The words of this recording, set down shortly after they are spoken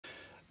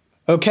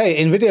Okay,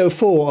 in video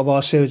 4 of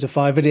our series of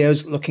 5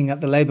 videos looking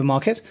at the labour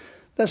market,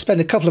 let's spend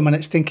a couple of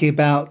minutes thinking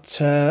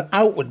about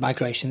outward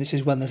migration. This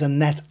is when there's a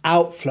net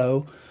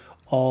outflow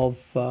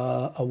of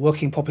a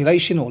working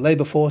population or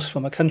labour force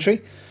from a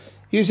country.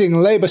 Using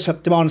labour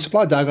demand and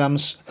supply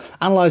diagrams,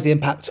 analyse the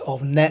impact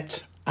of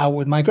net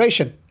outward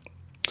migration.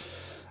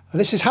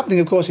 This is happening,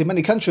 of course, in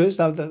many countries.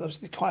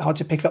 It's quite hard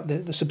to pick up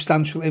the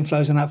substantial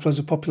inflows and outflows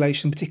of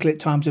population, particularly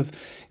at times of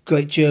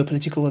great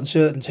geopolitical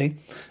uncertainty.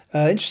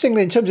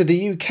 Interestingly, in terms of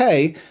the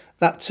UK,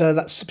 that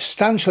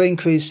substantial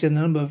increase in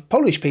the number of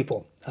Polish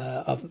people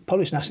of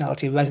Polish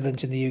nationality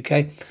resident in the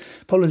UK.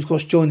 Poland, of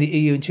course, joined the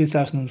EU in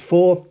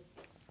 2004.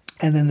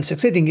 And in the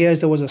succeeding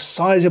years, there was a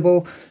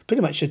sizable,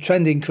 pretty much a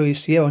trend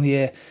increase year on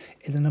year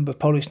in the number of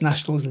Polish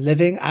nationals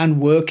living and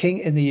working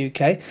in the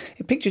UK.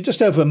 It peaked at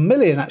just over 1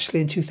 million,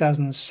 actually, in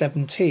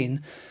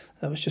 2017.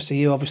 That was just a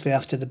year, obviously,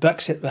 after the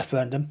Brexit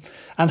referendum,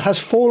 and has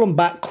fallen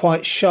back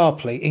quite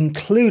sharply,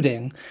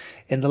 including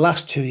in the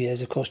last 2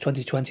 years. Of course,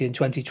 2020 and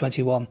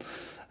 2021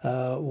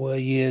 were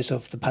years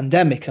of the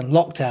pandemic and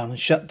lockdown and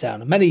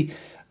shutdown. And many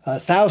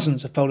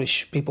thousands of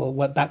Polish people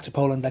went back to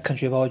Poland, their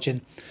country of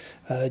origin,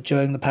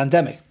 during the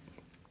pandemic.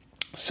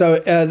 So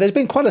there's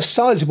been quite a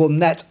sizable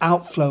net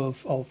outflow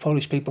of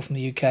Polish people from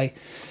the UK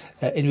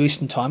in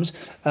recent times.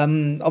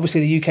 Obviously,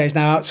 the UK is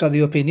now outside the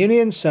European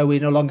Union, so we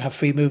no longer have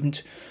free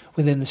movement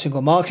within the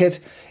single market.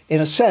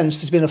 In a sense,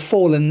 there's been a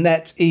fall in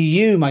net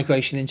EU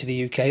migration into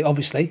the UK,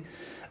 obviously,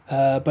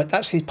 but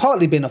actually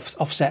partly been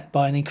offset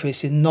by an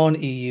increase in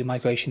non-EU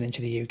migration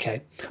into the UK.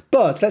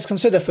 But let's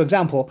consider, for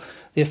example,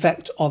 the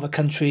effect of a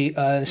country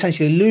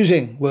essentially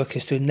losing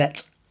workers through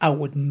net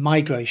outward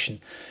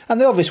migration. And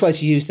the obvious way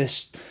to use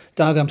this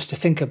diagram is to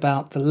think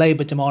about the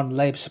labour demand and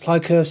labour supply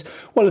curves.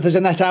 Well, if there's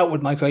a net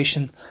outward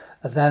migration,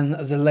 then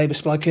the labour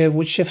supply curve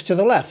would shift to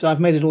the left.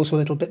 I've made it also a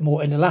little bit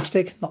more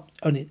inelastic, not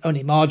only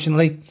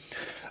marginally.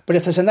 But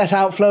if there's a net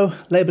outflow,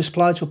 labour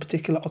supply to a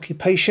particular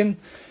occupation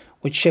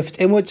would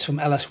shift inwards from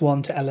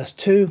LS1 to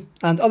LS2,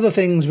 and other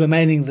things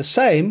remaining the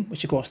same,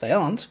 which of course they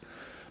aren't,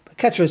 but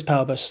ceteris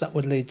paribus, that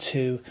would lead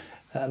to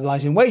a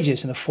rise in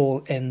wages and a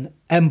fall in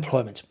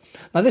employment.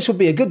 Now, this would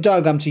be a good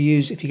diagram to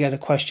use if you get a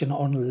question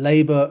on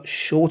labour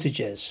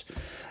shortages.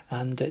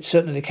 And it's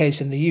certainly the case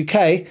in the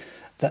UK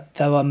that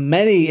there are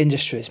many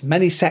industries,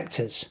 many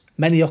sectors,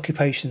 many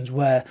occupations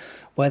where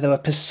there are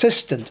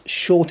persistent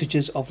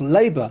shortages of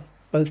labour,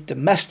 both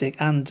domestic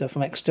and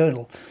from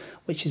external,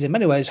 which is in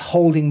many ways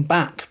holding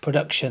back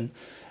production,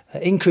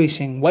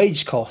 increasing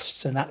wage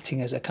costs and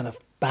acting as a kind of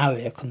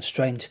barrier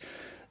constraint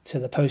to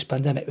the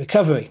post-pandemic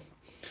recovery.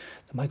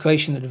 The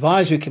Migration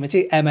Advisory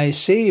Committee,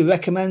 MAC,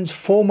 recommends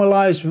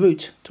formalised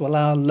route to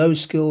allow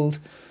low-skilled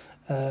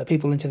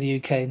people into the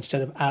UK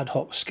instead of ad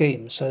hoc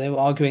schemes. So they were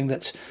arguing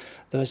that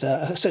there is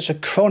such a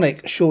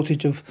chronic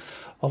shortage of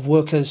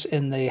workers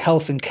in the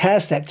health and care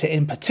sector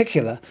in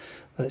particular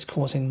that it's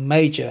causing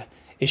major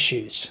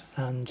issues.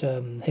 And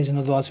here's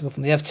another article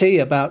from the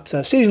FT about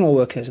seasonal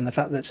workers and the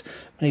fact that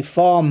many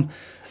farm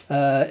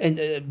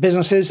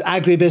businesses,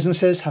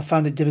 agri-businesses, have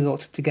found it difficult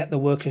to get the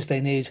workers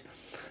they need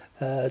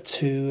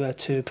to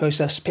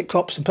pick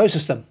crops and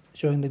process them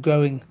during the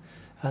growing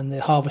and the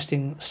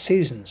harvesting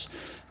seasons.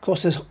 Of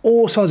course, there's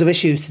all sorts of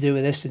issues to do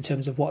with this in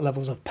terms of what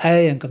levels of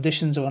pay and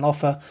conditions are on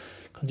offer,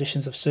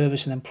 conditions of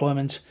service and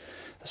employment,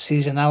 the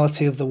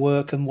seasonality of the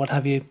work and what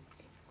have you.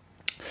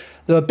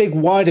 There are big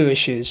wider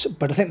issues,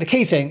 but I think the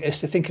key thing is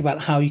to think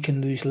about how you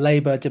can use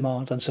labour,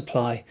 demand and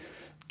supply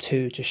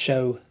to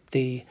show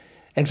the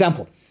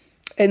example.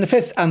 In the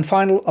fifth and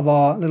final of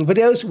our little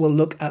videos, we'll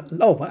look at,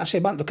 actually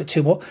I might look at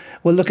 2 more.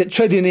 We'll look at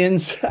trade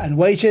unions and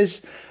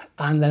wages,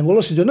 and then we'll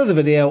also do another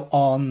video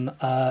on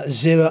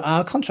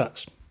 0-hour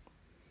contracts.